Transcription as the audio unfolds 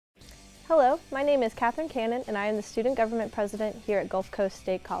Hello, my name is Catherine Cannon and I am the Student Government President here at Gulf Coast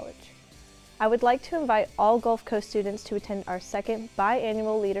State College. I would like to invite all Gulf Coast students to attend our second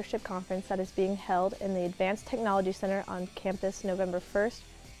biannual leadership conference that is being held in the Advanced Technology Center on campus November 1st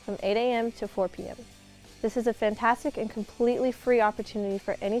from 8 a.m. to 4 p.m. This is a fantastic and completely free opportunity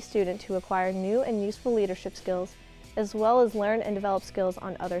for any student to acquire new and useful leadership skills, as well as learn and develop skills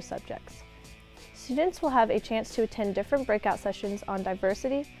on other subjects. Students will have a chance to attend different breakout sessions on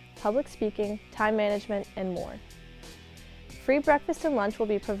diversity, public speaking, time management, and more. Free breakfast and lunch will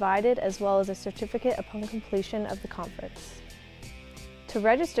be provided, as well as a certificate upon completion of the conference. To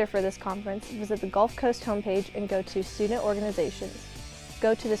register for this conference, visit the Gulf Coast homepage and go to Student Organizations.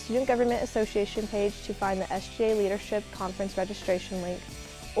 Go to the Student Government Association page to find the SGA Leadership Conference registration link,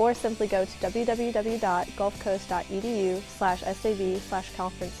 or simply go to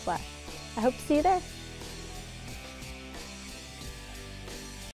www.gulfcoast.edu/SAV/conference/. I hope to see you there.